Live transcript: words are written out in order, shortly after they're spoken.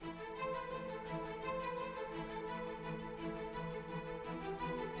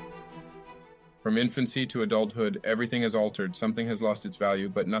From infancy to adulthood, everything has altered, something has lost its value,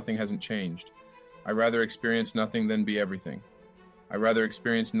 but nothing hasn't changed. I rather experience nothing than be everything. I rather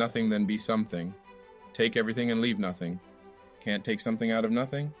experience nothing than be something. Take everything and leave nothing. Can't take something out of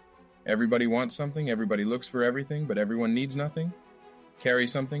nothing? Everybody wants something, everybody looks for everything, but everyone needs nothing? Carry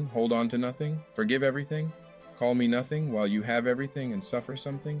something, hold on to nothing, forgive everything, call me nothing while you have everything and suffer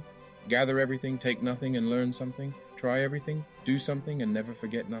something, gather everything, take nothing and learn something, try everything, do something and never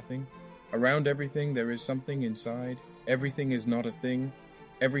forget nothing. Around everything there is something inside, everything is not a thing,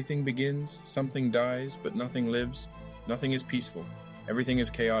 everything begins, something dies, but nothing lives, nothing is peaceful, everything is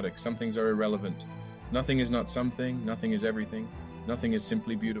chaotic, some things are irrelevant, nothing is not something, nothing is everything, nothing is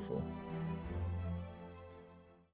simply beautiful.